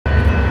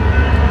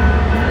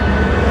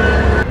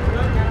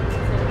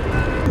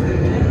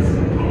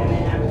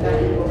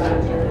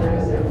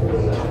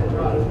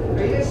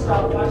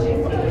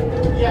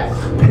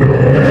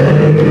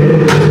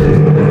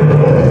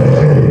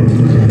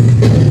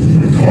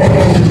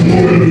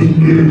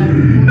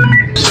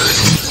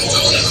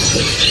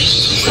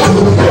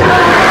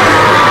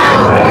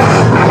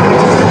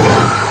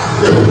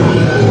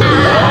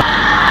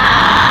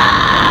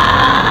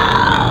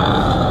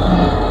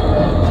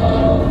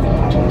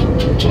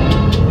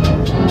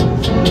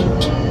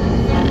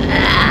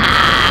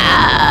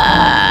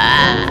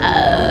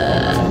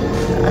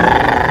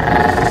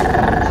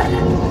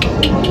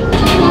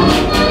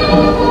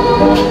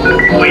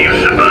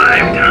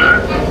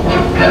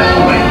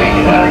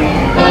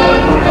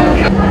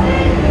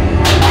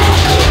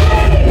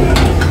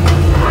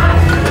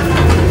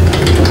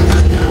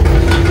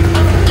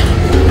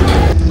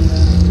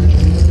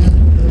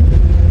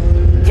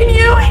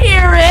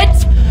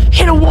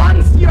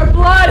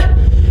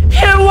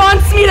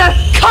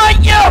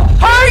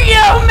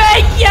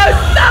you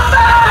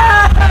suffer!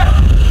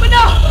 But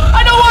no,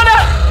 I don't wanna!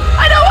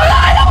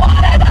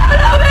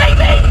 Don't make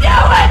me do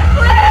it,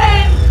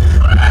 please!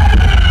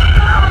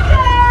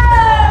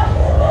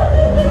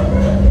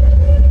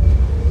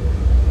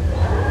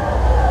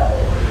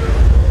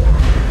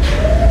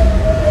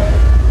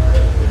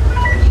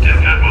 Still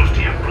got most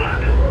of your blood.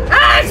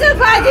 I'm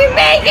surprised you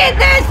make it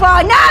this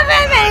far! Not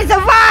very many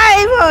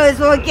survivors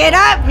will get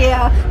up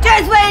here!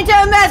 Just wait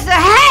until Master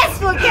Hess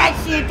will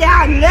catch you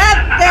down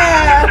up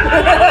there!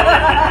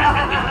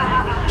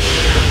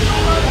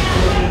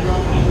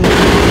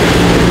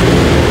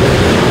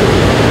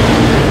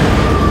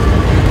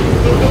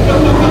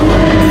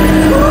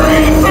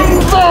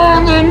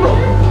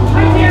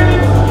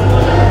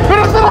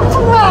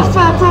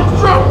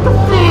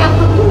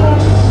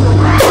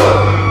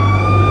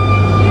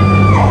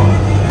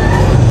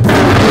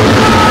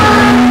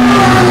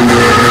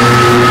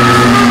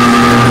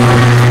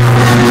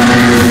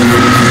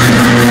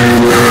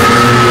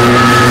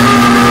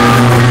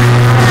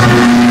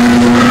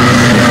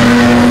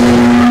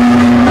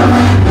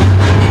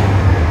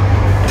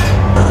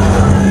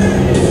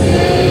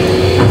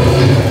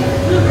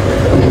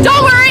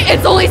 Don't worry,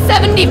 it's only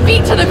 70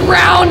 feet to the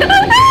ground.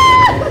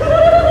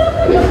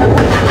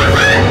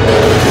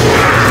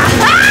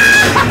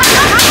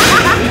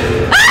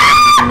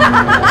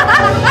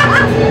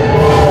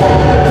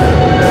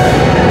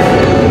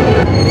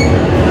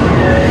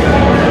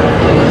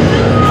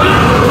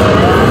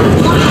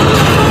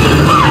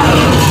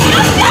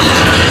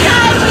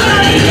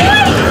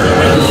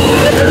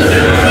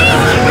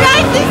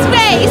 Right this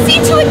way. See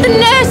to it the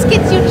nurse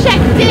gets you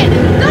checked in.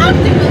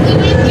 Doctor will be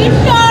with you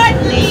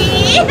shortly.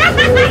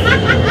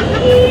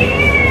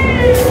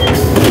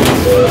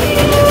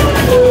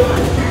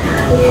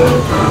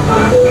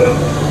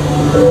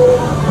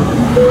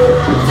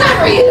 Time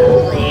for you to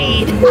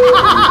bleed. Oh,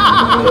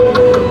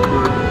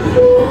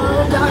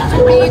 Dr.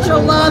 Peach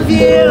will love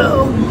you.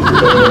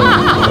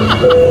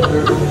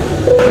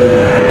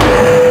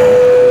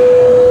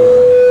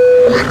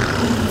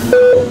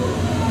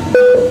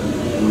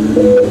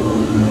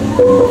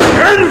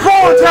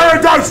 Involuntary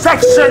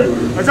dissection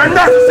is a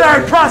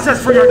necessary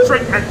process for your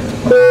treatment.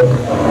 So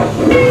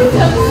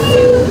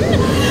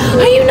soon?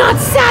 Are you not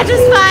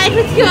satisfied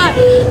with your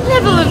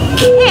level of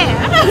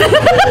care?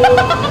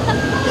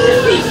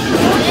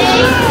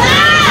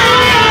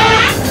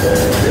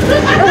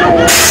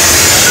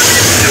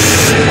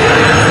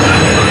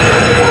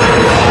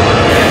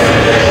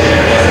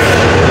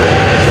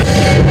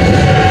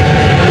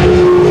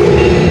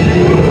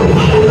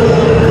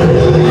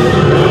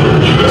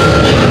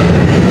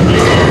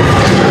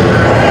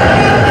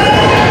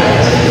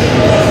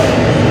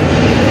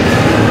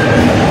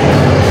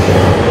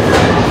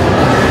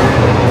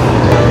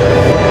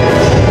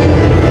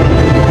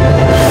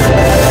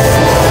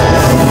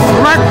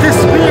 Let this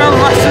be a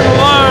lesson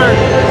learned,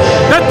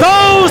 that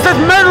those that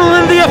meddle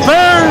in the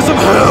affairs of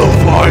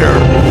hellfire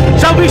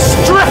shall be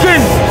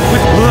stricken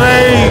with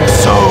plagues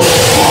so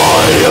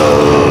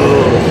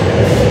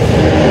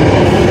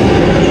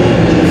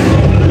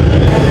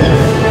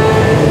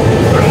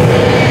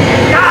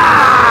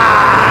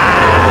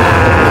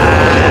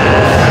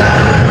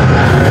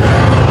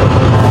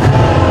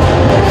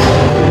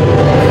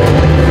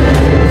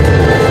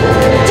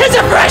Tis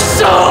a fresh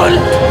soul!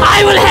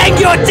 I will hang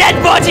your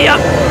dead body up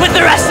with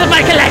the rest of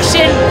my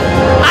collection.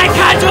 I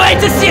can't wait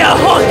to see a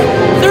hook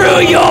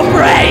through your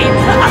brain.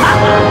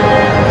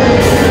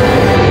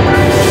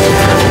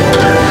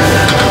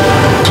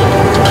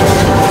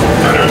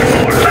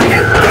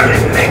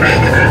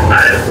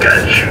 I've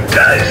got you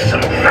guys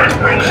some front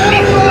row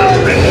seats.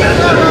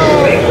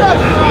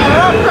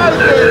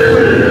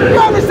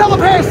 Grab yourself a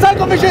pair of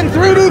Cyclovision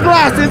 3D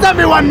glasses.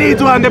 Everyone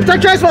needs one to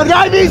protect your eyes from the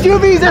IVs,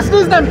 UVs, and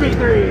snooze and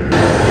MP3.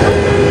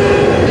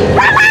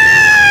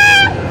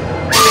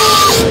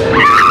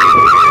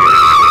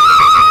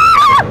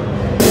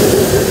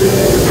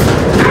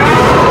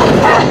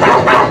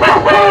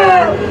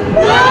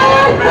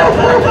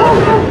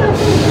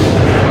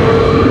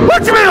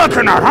 What you be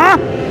looking at, huh?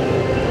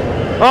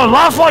 Oh,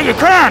 laugh while you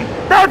can.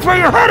 That's where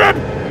you're headed.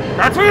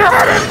 That's where you're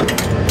headed.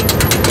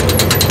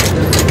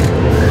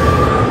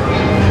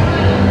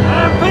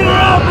 I'm Peter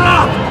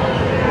Albrock.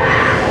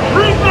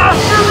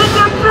 Remaster with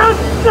the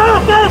first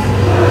surface.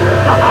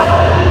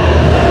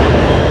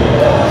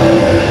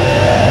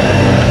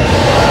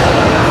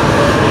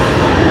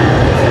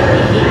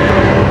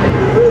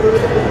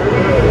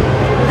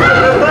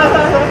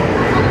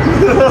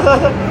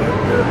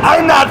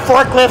 I'm not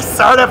forklift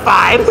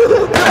certified.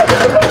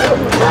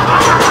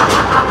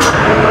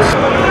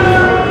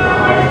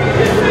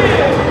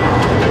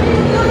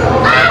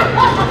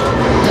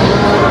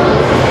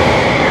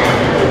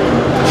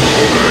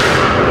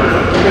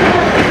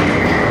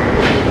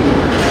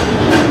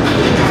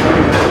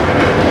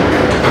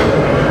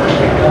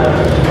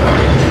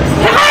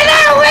 Hi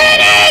there,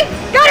 Winnie!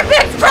 Got a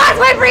big surprise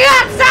waiting for you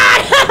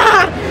outside!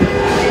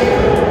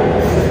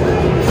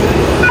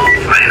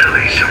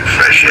 Finally, some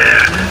fresh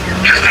air.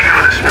 Just hang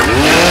on a second.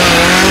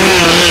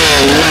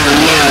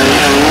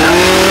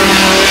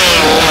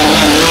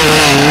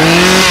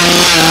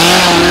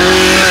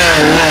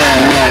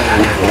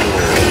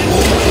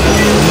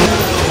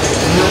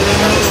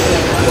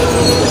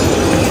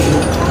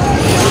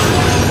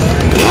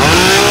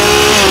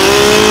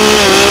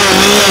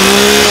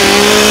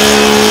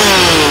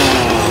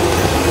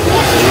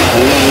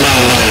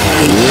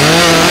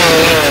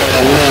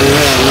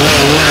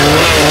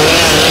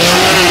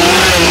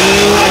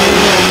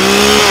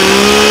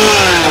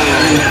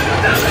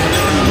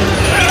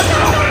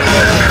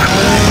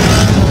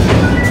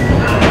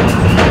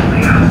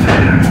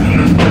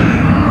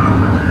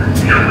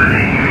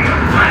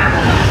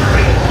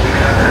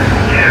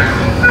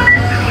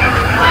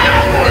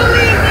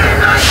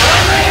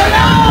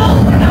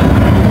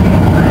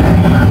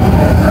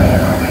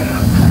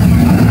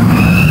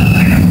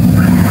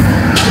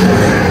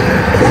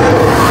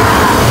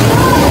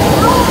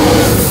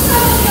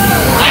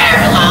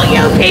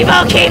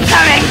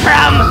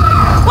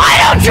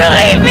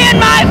 leave me and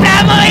my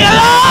family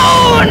alone!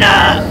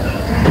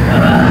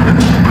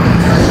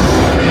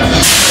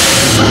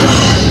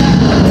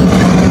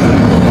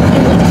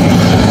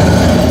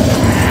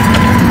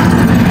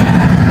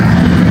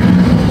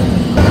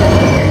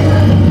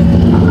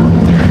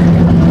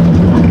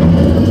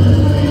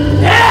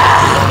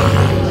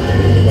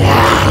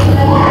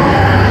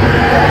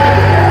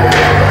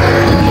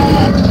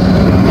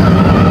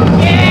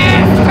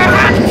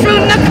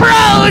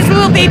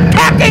 Will be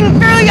pecking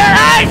through your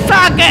eye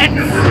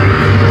sockets!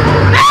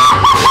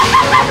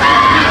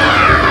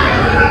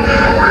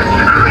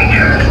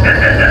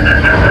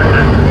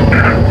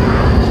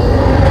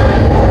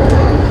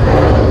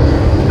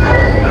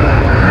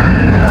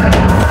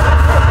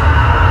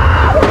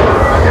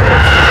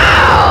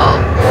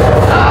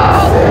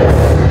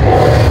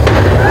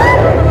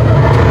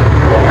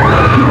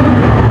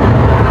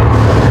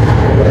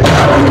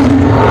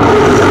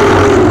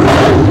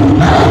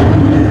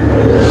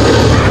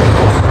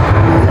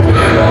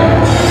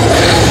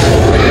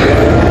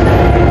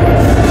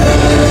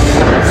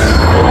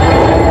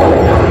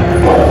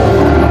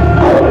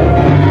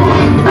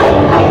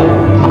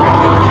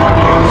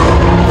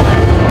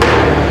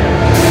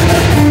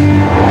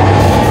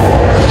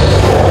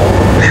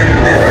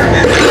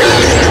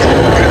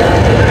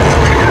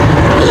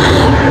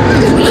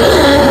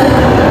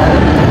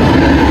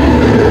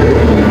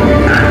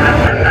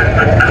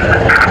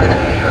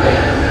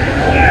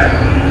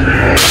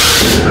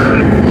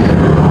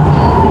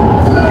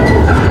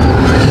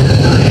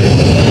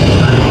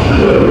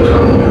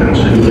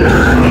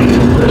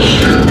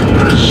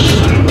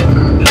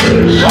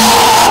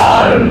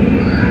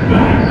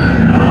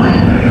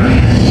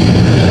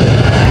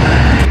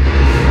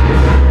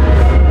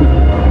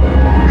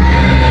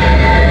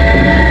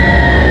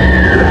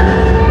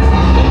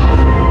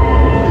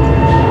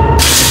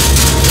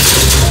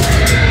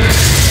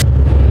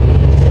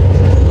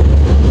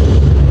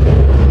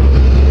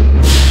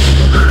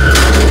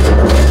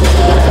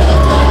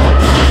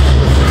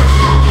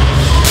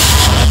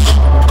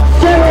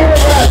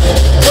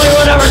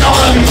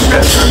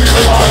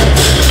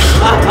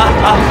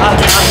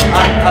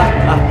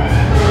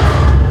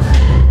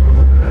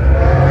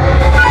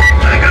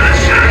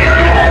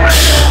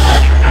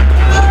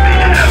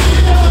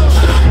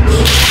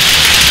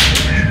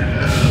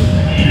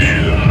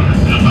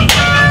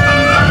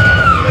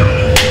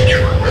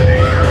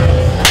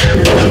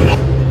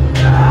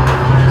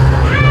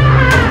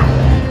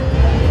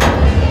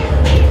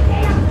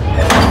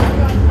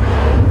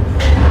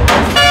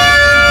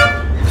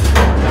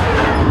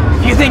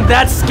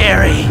 That's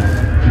scary.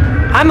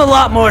 I'm a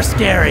lot more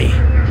scary.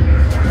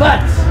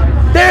 But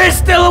there is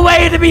still a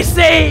way to be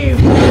saved.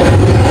 To be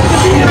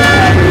a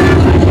friend.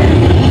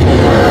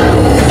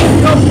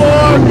 Come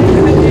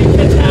forward.